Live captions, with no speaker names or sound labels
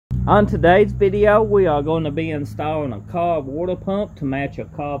On today's video, we are going to be installing a car water pump to match a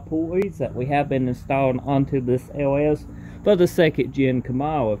car pulleys that we have been installing onto this LS for the second gen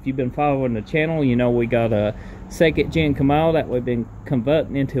Camaro. If you've been following the channel, you know we got a second gen Camaro that we've been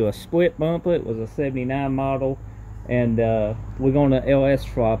converting into a split bumper. It was a 79 model, and we're going to LS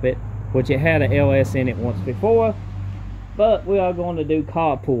swap it, which it had an LS in it once before, but we are going to do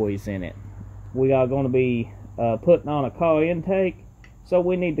car pulleys in it. We are going to be putting on a car intake. So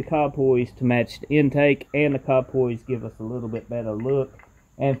we need the car pulleys to match the intake, and the car pulleys give us a little bit better look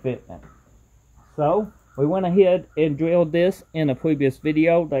and fitment. So we went ahead and drilled this in a previous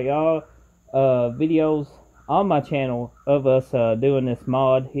video. They are videos on my channel of us doing this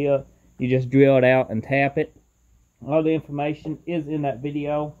mod here. You just drill it out and tap it. All the information is in that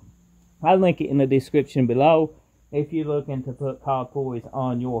video. I'll link it in the description below. If you're looking to put car pulleys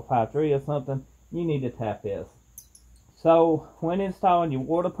on your 5.3 or something, you need to tap this. So, when installing your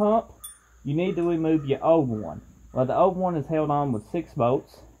water pump, you need to remove your old one. Well, the old one is held on with 6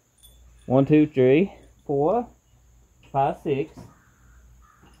 bolts. 1, 2, 3, 4, 5, 6.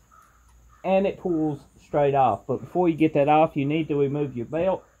 And it pulls straight off. But before you get that off, you need to remove your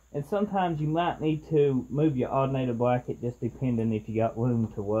belt. And sometimes you might need to move your alternator bracket, just depending if you got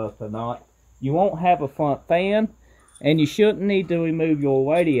room to work or not. You won't have a front fan, and you shouldn't need to remove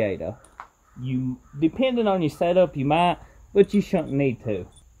your radiator. You, depending on your setup, you might, but you shouldn't need to.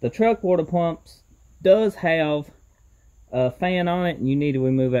 The truck water pumps does have a fan on it, and you need to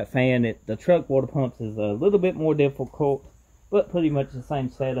remove that fan. The truck water pumps is a little bit more difficult, but pretty much the same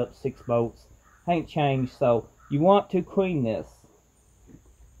setup, 6 bolts, ain't changed. So you want to clean this.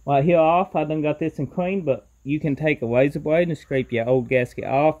 Right here off, I done got this in clean, but you can take a razor blade and scrape your old gasket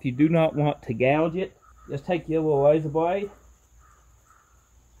off. You do not want to gouge it. Just take your little razor blade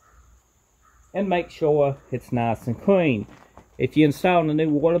and make sure it's nice and clean. If you're installing a new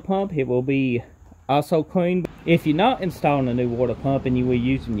water pump, it will be also clean. If you're not installing a new water pump and you were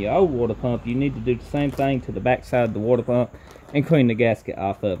using your old water pump, you need to do the same thing to the back side of the water pump and clean the gasket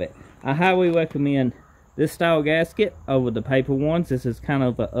off of it. I highly recommend this style gasket over the paper ones. This is kind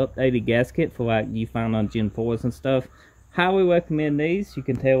of an updated gasket for like you find on Gen 4s and stuff. Highly recommend these. You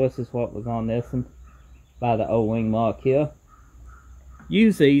can tell this is what was on this one by the O-ring mark here.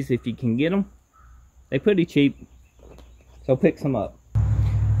 Use these if you can get them. They're pretty cheap, so pick some up.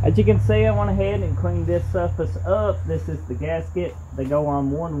 As you can see, I went ahead and cleaned this surface up. This is the gasket. They go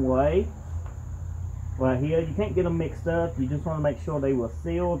on one way right here. You can't get them mixed up. You just want to make sure they were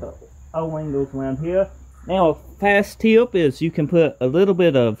sealed. The O-ring goes around here. Now, a fast tip is you can put a little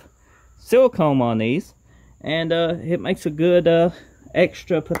bit of silicone on these, and it makes a good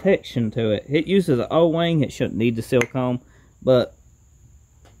extra protection to it. It uses an O-ring. It shouldn't need the silicone, but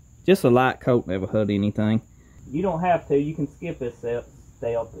just a light coat never hurt anything. You don't have to. You can skip this step.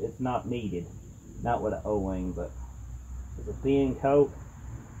 It's not needed. Not with an O-ring, but with a thin coat,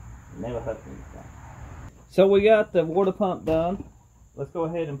 it never hurts anything. So we got the water pump done. Let's go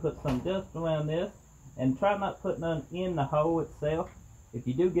ahead and put some dust around this. And try not to put none in the hole itself. If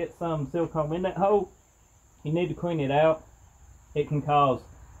you do get some silicone in that hole, you need to clean it out. It can cause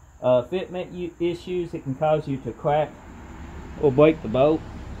fitment issues. It can cause you to crack or break the bolt.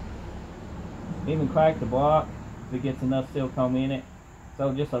 Even crack the block if it gets enough silicone in it.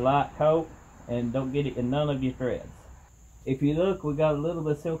 So just a light coat, and don't get it in none of your threads. If you look, we got a little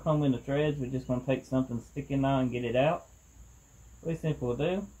bit of silicone in the threads. We're just going to take something, stick it on, and get it out. Very simple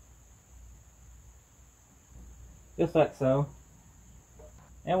to do. Just like so.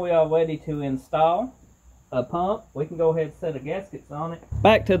 And we are ready to install a pump. We can go ahead and set the gaskets on it.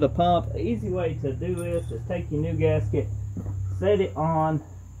 Back to the pump. The easy way to do this is take your new gasket, set it on,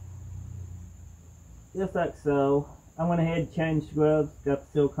 just like so. I went ahead and changed scrubs, got the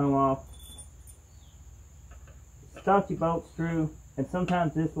silicone off. Start your bolts through, and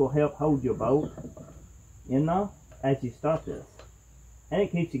sometimes this will help hold your bolt, you know, as you start this. And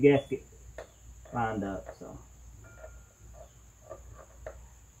it keeps your gasket lined up, so.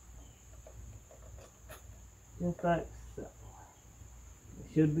 Just like so.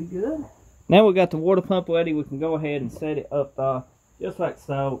 It should be good. Now we got the water pump ready, we can go ahead and set it up just like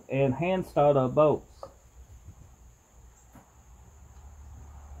so, and hand start our bolts.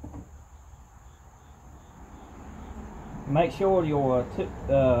 Make sure your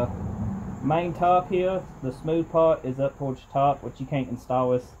main top here, the smooth part, is up towards the top, which you can't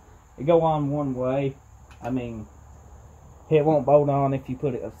install this. It go on one way. I mean, it won't bolt on if you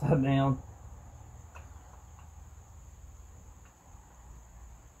put it upside down.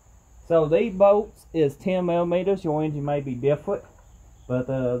 So these bolts is 10 millimeters. Your engine may be different, but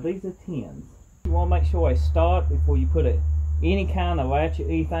these are 10s. You want to make sure they start before you put it any kind of latch or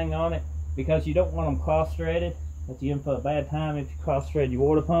anything on it, because you don't want them cross-threaded. If you're in for a bad time if you cross-thread your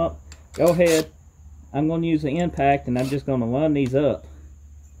water pump. Go ahead. I'm going to use the impact, and I'm just going to line these up.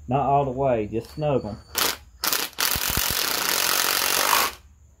 Not all the way, just snug them.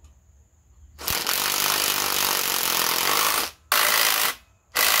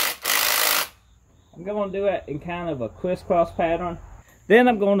 I'm going to do it in kind of a crisscross pattern. Then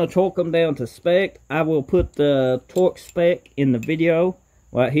I'm going to torque them down to spec. I will put the torque spec in the video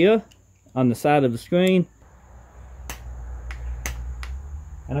right here on the side of the screen.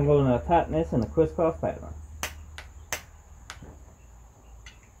 And I'm going to tighten this in a crisscross pattern.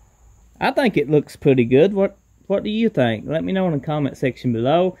 I think it looks pretty good. What do you think? Let me know in the comment section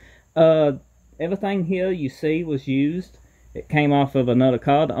below. Everything here you see was used. It came off of another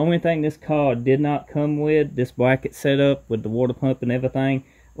car. The only thing this car did not come with, this bracket setup with the water pump and everything,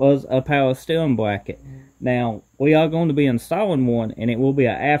 was a power steering bracket. Now, we are going to be installing one, and it will be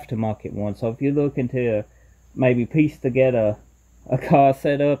an aftermarket one. So if you're looking to maybe piece together a car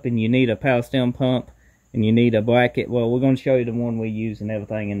setup and you need a power steering pump and you need a bracket, well, we're going to show you the one we use and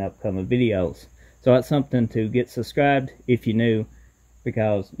everything in the upcoming videos. So that's something to get subscribed if you're new,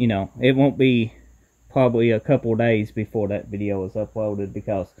 because, you know, it won't be probably a couple days before that video is uploaded,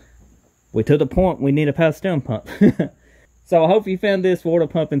 because we to the point we need a power steering pump. So I hope you found this water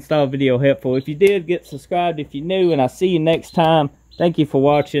pump install video helpful. If you did, get subscribed if you're new, and I'll see you next time. Thank you for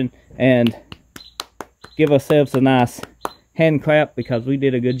watching, and give ourselves a nice hand clap because we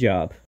did a good job.